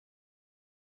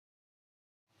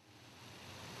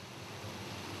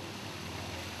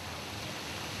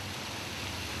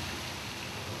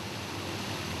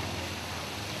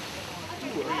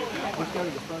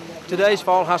Today's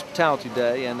Fall Hospitality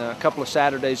Day, and a couple of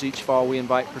Saturdays each fall we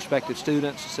invite prospective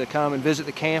students to come and visit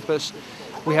the campus.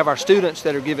 We have our students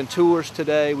that are giving tours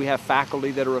today. We have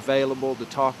faculty that are available to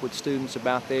talk with students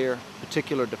about their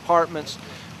particular departments.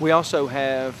 We also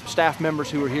have staff members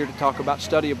who are here to talk about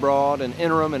study abroad and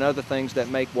interim and other things that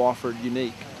make Wofford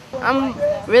unique. I'm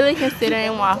really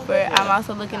considering Wofford. I'm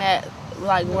also looking at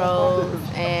like Rhodes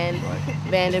and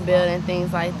Vanderbilt and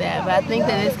things like that. But I think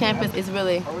that this campus is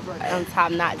really on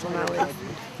top notch on my list.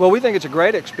 Well, we think it's a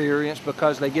great experience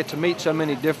because they get to meet so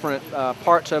many different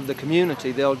parts of the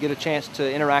community. They'll get a chance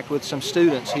to interact with some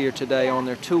students here today on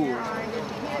their tour.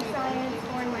 Science,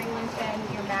 foreign language,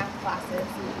 and your math classes.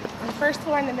 On the first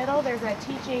floor in the middle, there's a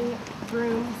teaching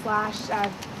room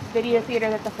 / video theater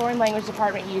that the foreign language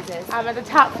department uses. At the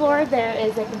top floor, there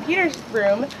is a computers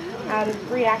room.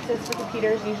 Free access for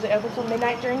computers, usually open till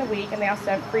midnight during the week, and they also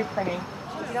have free printing.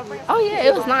 Oh yeah,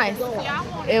 it was nice.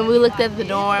 And we looked at the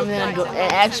dorms and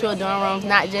actual dorm rooms,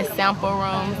 not just sample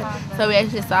rooms. So we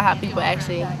actually saw how people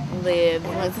actually live.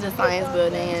 We went to the science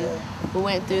building and we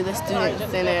went through the student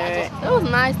center. It was a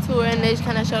nice tour, and they just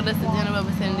kind of showed us the general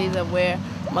vicinities of where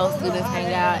most students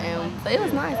hang out, and so it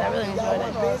was nice. I really enjoyed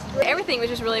it. Everything was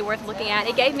just really worth looking at.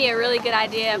 It gave me a really good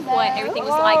idea of what everything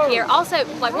was like here. Also,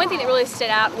 like one thing that really stood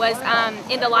out was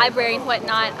in the library and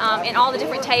whatnot, and all the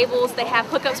different tables, they have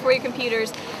hookups for your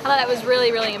computers. I thought that was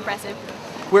really, really impressive.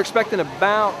 We're expecting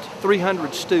about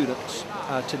 300 students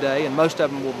today, and most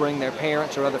of them will bring their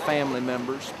parents or other family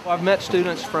members. I've met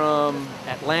students from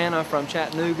Atlanta, from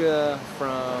Chattanooga,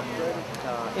 from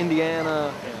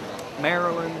Indiana,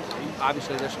 Maryland.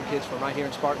 Obviously there's some kids from right here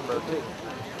in Spartanburg too.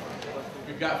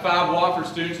 We've got 5 Wofford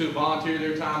students who have volunteered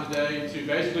their time today to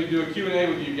basically do a Q&A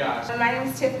with you guys. My name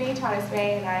is Tiffany Thomas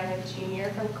Bay, and I'm a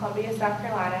junior from Columbia, South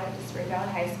Carolina, went to Spring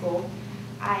Valley High School.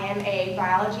 I am a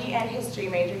biology and history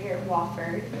major here at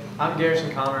Wofford. I'm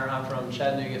Garrison Connor. I'm from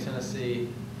Chattanooga, Tennessee.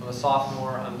 I'm a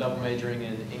sophomore. I'm double majoring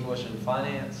in English and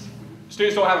finance.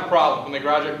 Students don't have a problem when they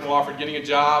graduate from Wofford getting a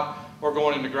job or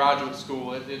going into graduate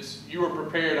school. You are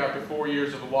prepared after 4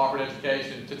 years of a Wofford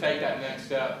education to take that next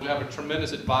step. We have a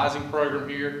tremendous advising program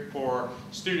here for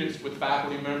students with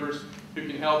faculty members who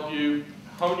can help you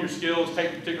hone your skills,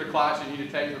 take the particular class you need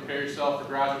to take to prepare yourself for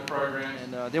graduate programs.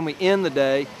 And then we end the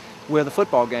day with a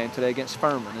football game today against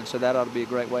Furman, and so that ought to be a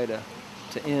great way to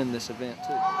end this event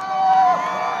too.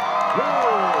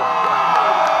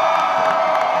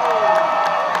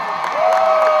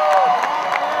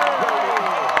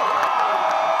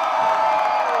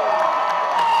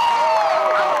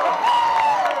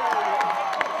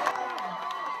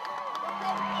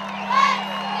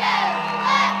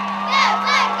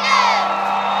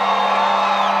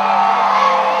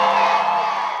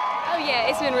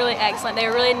 It's been really excellent. They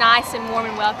were really nice and warm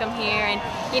and welcome here, and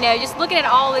just looking at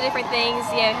all the different things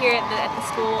here at the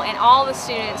school, and all the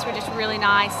students were just really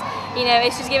nice.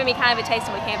 It's just giving me kind of a taste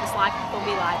of what campus life will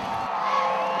be like.